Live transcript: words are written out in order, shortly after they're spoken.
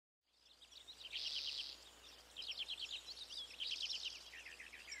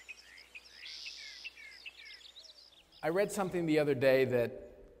I read something the other day that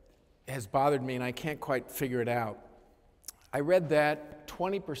has bothered me and I can't quite figure it out. I read that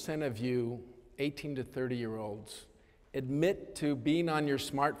 20% of you, 18 to 30-year-olds, admit to being on your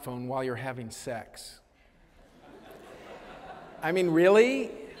smartphone while you're having sex. I mean,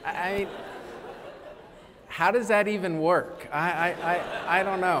 really? How does that even work? I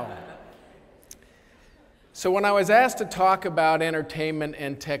don't know. So when I was asked to talk about entertainment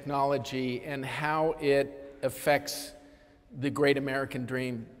and technology and how it affects the great American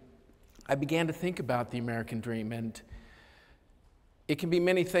dream, I began to think about the American dream, and it can be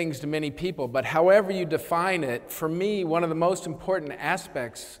many things to many people, but however you define it, for me, one of the most important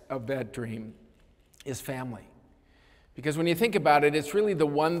aspects of that dream is family. Because when you think about it, it's really the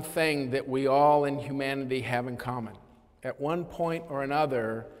one thing that we all in humanity have in common. At one point or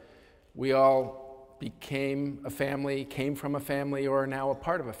another, we all became a family, came from a family, or are now a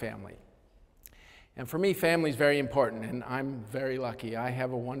part of a family. And for me, family is very important, and I'm very lucky. I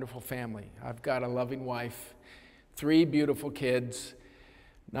have a wonderful family. I've got a loving wife, 3 beautiful kids,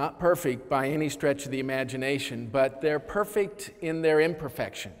 not perfect by any stretch of the imagination, but they're perfect in their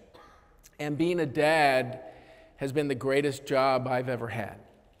imperfection. And being a dad has been the greatest job I've ever had.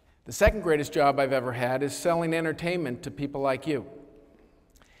 The second greatest job I've ever had is selling entertainment to people like you.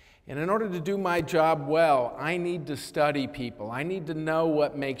 And in order to do my job well, I need to study people. I need to know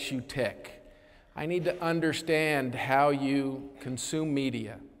what makes you tick. I need to understand how you consume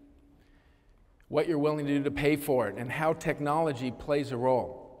media, what you're willing to do to pay for it, and how technology plays a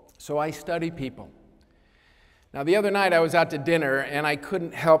role. So I study people. Now, the other night I was out to dinner and I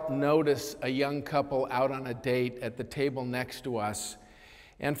couldn't help notice a young couple out on a date at the table next to us.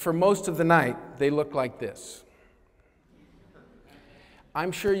 And for most of the night, they looked like this.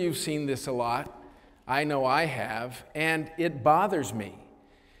 I'm sure you've seen this a lot. I know I have, and it bothers me.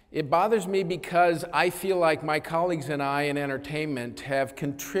 It bothers me because I feel like my colleagues and I in entertainment have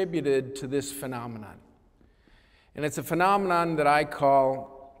contributed to this phenomenon. And it's a phenomenon that I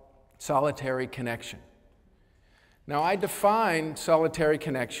call solitary connection. Now, I define solitary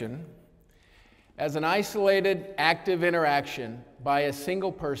connection as an isolated, active interaction by a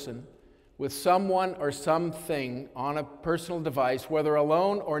single person with someone or something on a personal device, whether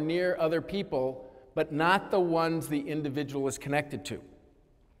alone or near other people, but not the ones the individual is connected to.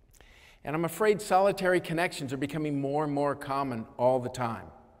 And I'm afraid solitary connections are becoming more and more common all the time.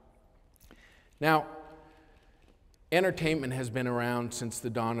 Now, entertainment has been around since the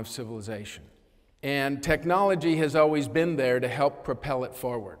dawn of civilization. And technology has always been there to help propel it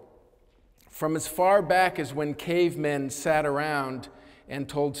forward. From as far back as when cavemen sat around and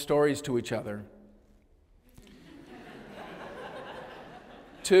told stories to each other,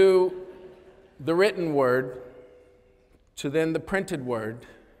 to the written word, to then the printed word,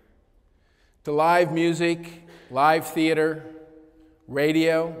 to live music, live theater,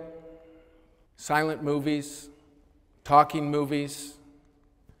 radio, silent movies, talking movies,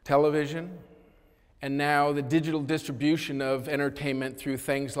 television, and now the digital distribution of entertainment through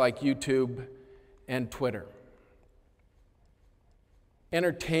things like YouTube and Twitter.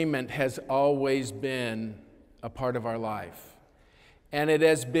 Entertainment has always been a part of our life, and it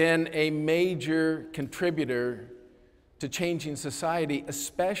has been a major contributor to changing society,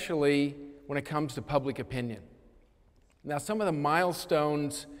 especially when it comes to public opinion. Now, some of the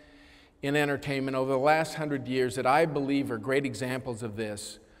milestones in entertainment over the last 100 years that I believe are great examples of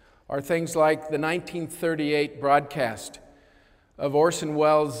this are things like the 1938 broadcast of Orson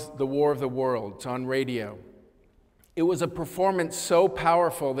Welles' The War of the Worlds on radio. It was a performance so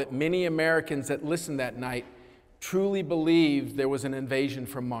powerful that many Americans that listened that night truly believed there was an invasion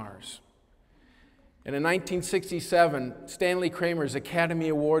from Mars. And in 1967, Stanley Kramer's Academy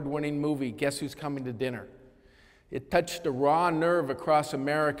Award-winning movie, Guess Who's Coming to Dinner? It touched a raw nerve across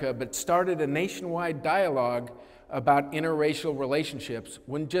America, but started a nationwide dialogue about interracial relationships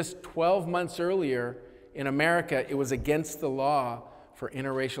when just 12 months earlier in America, it was against the law for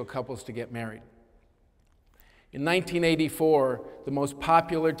interracial couples to get married. In 1984, the most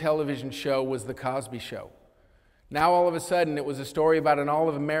popular television show was The Cosby Show. Now all of a sudden, it was a story about an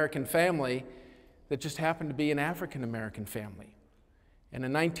all-of-American family that just happened to be an African-American family. And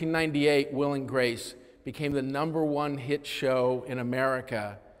in 1998, Will and Grace became the #1 hit show in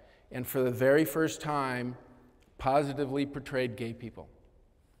America, and for the very first time, positively portrayed gay people.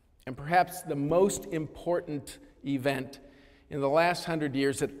 And perhaps the most important event in the last 100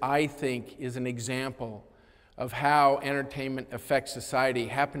 years that I think is an example of how entertainment affects society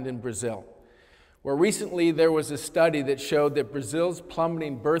happened in Brazil, where recently there was a study that showed that Brazil's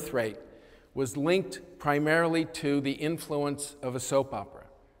plummeting birth rate was linked primarily to the influence of a soap opera.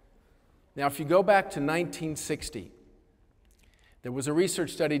 Now, if you go back to 1960, There was a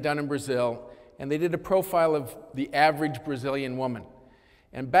research study done in Brazil, and they did a profile of the average Brazilian woman.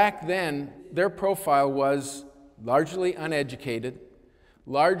 And back then, their profile was largely uneducated,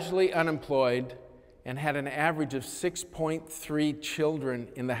 largely unemployed, and had an average of 6.3 children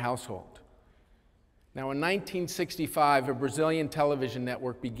in the household. Now, in 1965, a Brazilian television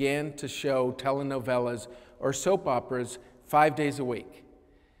network began to show telenovelas or soap operas 5 days a week.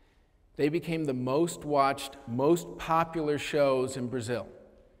 They became the most watched, most popular shows in Brazil.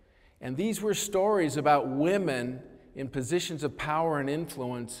 And these were stories about women in positions of power and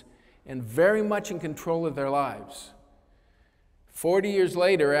influence and very much in control of their lives. 40 years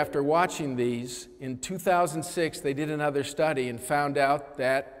later, after watching these, in 2006, they did another study and found out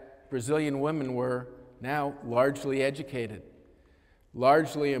that Brazilian women were now largely educated,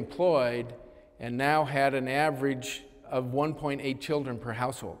 largely employed, and now had an average of 1.8 children per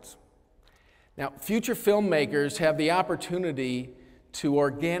household. Now, future filmmakers have the opportunity to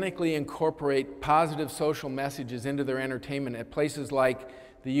organically incorporate positive social messages into their entertainment at places like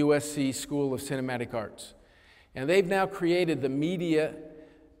the USC School of Cinematic Arts. And they've now created the Media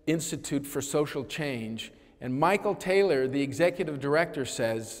Institute for Social Change. And Michael Taylor, the executive director,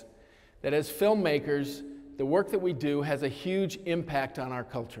 says that as filmmakers, the work that we do has a huge impact on our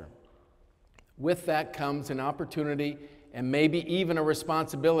culture. With that comes an opportunity and maybe even a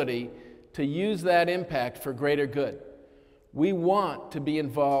responsibility to use that impact for greater good. We want to be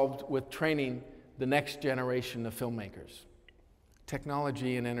involved with training the next generation of filmmakers.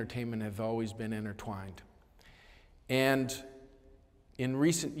 Technology and entertainment have always been intertwined. And in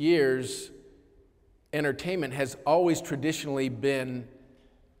recent years, entertainment has always traditionally been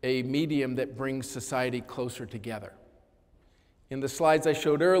a medium that brings society closer together. In the slides I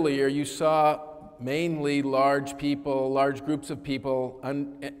showed earlier, you saw mainly large groups of people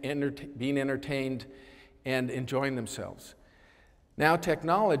being entertained and enjoying themselves. Now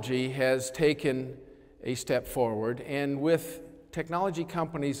technology has taken a step forward, and with technology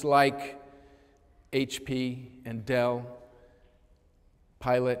companies like HP and Dell,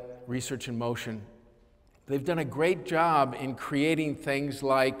 Pilot, Research in Motion, they've done a great job in creating things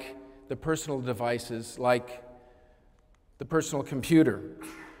like the personal devices, like the personal computer,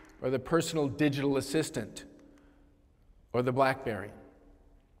 or the personal digital assistant, or the BlackBerry.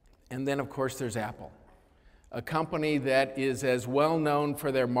 And then, of course, there's Apple, a company that is as well known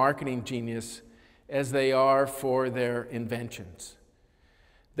for their marketing genius as they are for their inventions.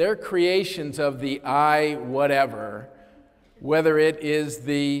 Their creations of the whatever, whether it is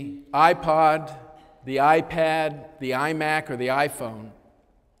the iPod, the iPad, the iMac, or the iPhone,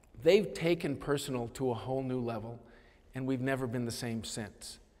 they've taken personal to a whole new level, and we've never been the same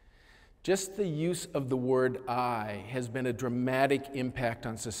since. Just the use of the word I has been a dramatic impact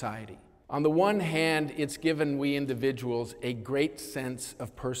on society. On the one hand, it's given we individuals a great sense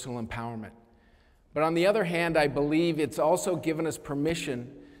of personal empowerment. But on the other hand, I believe it's also given us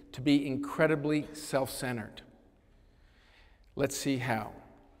permission to be incredibly self-centered. Let's see how.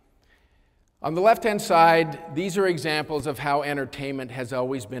 On the left-hand side, these are examples of how entertainment has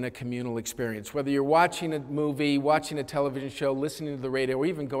always been a communal experience. Whether you're watching a movie, watching a television show, listening to the radio, or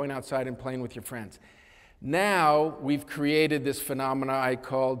even going outside and playing with your friends. Now, we've created this phenomena I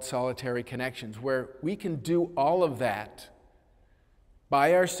called solitary connections, where we can do all of that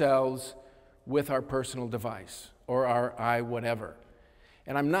by ourselves with our personal device, or our whatever.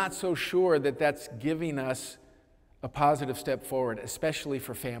 And I'm not so sure that that's giving us a positive step forward, especially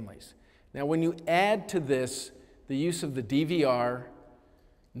for families. Now, when you add to this the use of the DVR,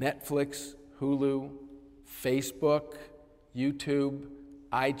 Netflix, Hulu, Facebook, YouTube,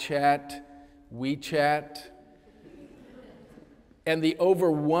 iChat, WeChat, and the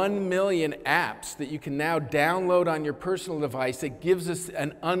over 1 million apps that you can now download on your personal device, it gives us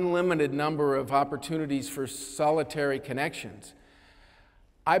an unlimited number of opportunities for solitary connections.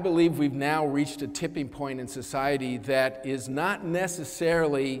 I believe we've now reached a tipping point in society that is not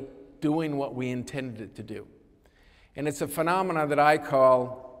necessarily doing what we intended it to do. And it's a phenomenon that I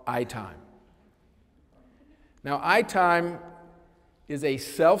call I-time. Now, I-time is a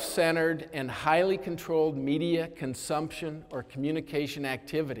self-centered and highly controlled media consumption or communication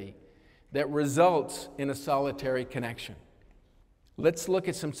activity that results in a solitary connection. Let's look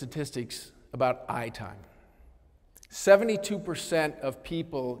at some statistics about I-time. 72% of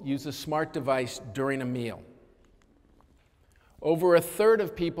people use a smart device during a meal. Over a third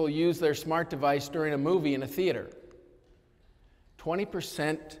of people use their smart device during a movie in a theater.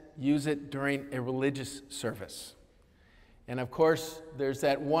 20% use it during a religious service. And of course, there's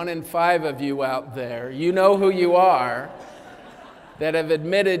that 1 in 5 of you out there, you know who you are, that have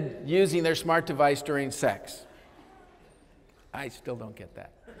admitted using their smart device during sex. I still don't get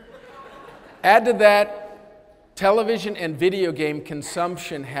that. Add to that television and video game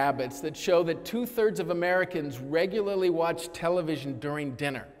consumption habits that show that 2/3 of Americans regularly watch television during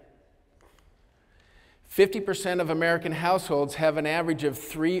dinner. 50% of American households have an average of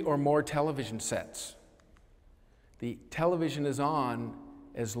 3 or more television sets. The television is on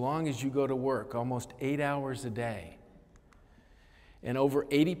as long as you go to work, almost 8 hours a day. And over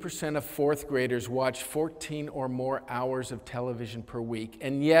 80% of fourth graders watch 14 or more hours of television per week.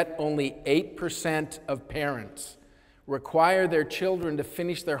 And yet only 8% of parents require their children to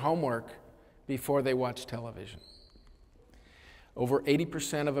finish their homework before they watch television. Over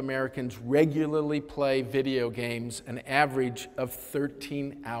 80% of Americans regularly play video games, an average of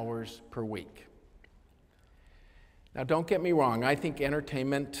 13 hours per week. Now, don't get me wrong, I think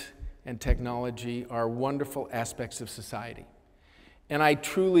entertainment and technology are wonderful aspects of society. And I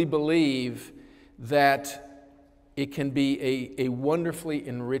truly believe that it can be a wonderfully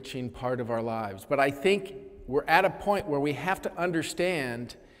enriching part of our lives. But I think we're at a point where we have to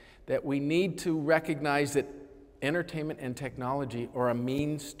understand that we need to recognize that entertainment and technology are a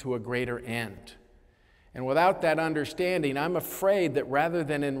means to a greater end. And without that understanding, I'm afraid that rather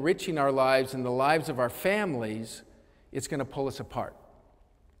than enriching our lives and the lives of our families, it's going to pull us apart.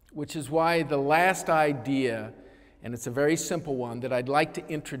 Which is why the last idea, and it's a very simple one, that I'd like to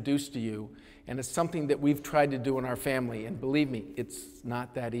introduce to you, and it's something that we've tried to do in our family, and believe me, it's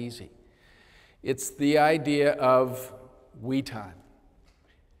not that easy. It's the idea of we time.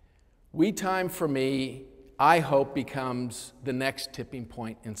 We time for me, I hope, becomes the next tipping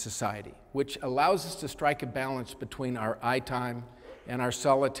point in society, which allows us to strike a balance between our I time and our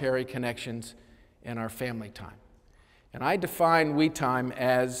solitary connections and our family time. And I define we time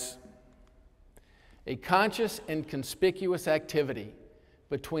as a conscious and conspicuous activity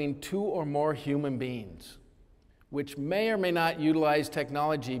between 2 or more human beings, which may or may not utilize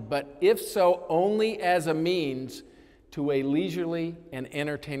technology, but if so, only as a means to a leisurely and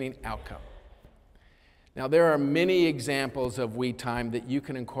entertaining outcome. Now, there are many examples of we time that you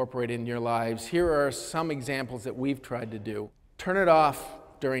can incorporate in your lives. Here are some examples that we've tried to do. Turn it off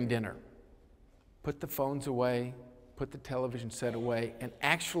during dinner. Put the phones away, put the television set away, and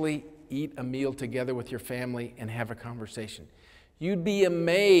actually eat a meal together with your family and have a conversation. You'd be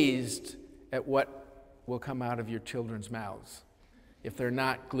amazed at what will come out of your children's mouths if they're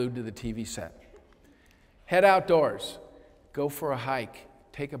not glued to the TV set. Head outdoors. Go for a hike.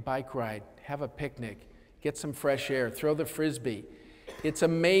 Take a bike ride. Have a picnic. Get some fresh air. Throw the frisbee. It's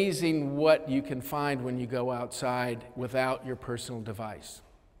amazing what you can find when you go outside without your personal device.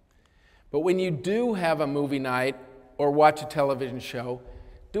 But when you do have a movie night or watch a television show,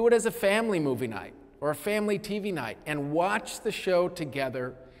 do it as a family movie night or a family TV night and watch the show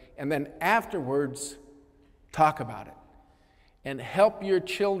together, and then afterwards talk about it and help your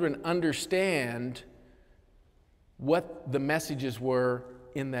children understand what the messages were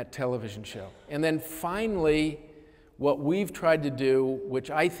in that television show. And then finally, what we've tried to do, which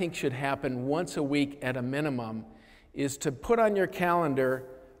I think should happen once a week at a minimum, is to put on your calendar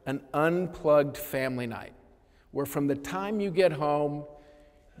an unplugged family night, where from the time you get home,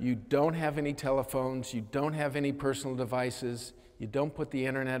 you don't have any telephones, you don't have any personal devices, you don't put the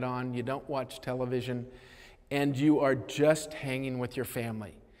internet on, you don't watch television, and you are just hanging with your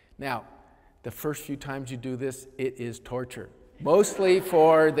family. Now, the first few times you do this, it is torture. Mostly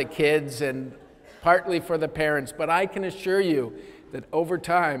for the kids and partly for the parents, but I can assure you that over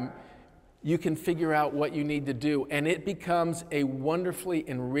time, you can figure out what you need to do, and it becomes a wonderfully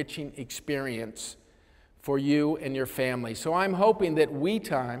enriching experience for you and your family. So I'm hoping that we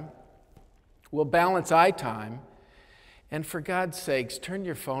time will balance I time, and for God's sakes, turn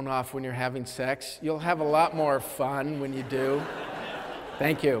your phone off when you're having sex. You'll have a lot more fun when you do.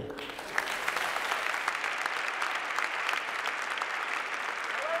 Thank you.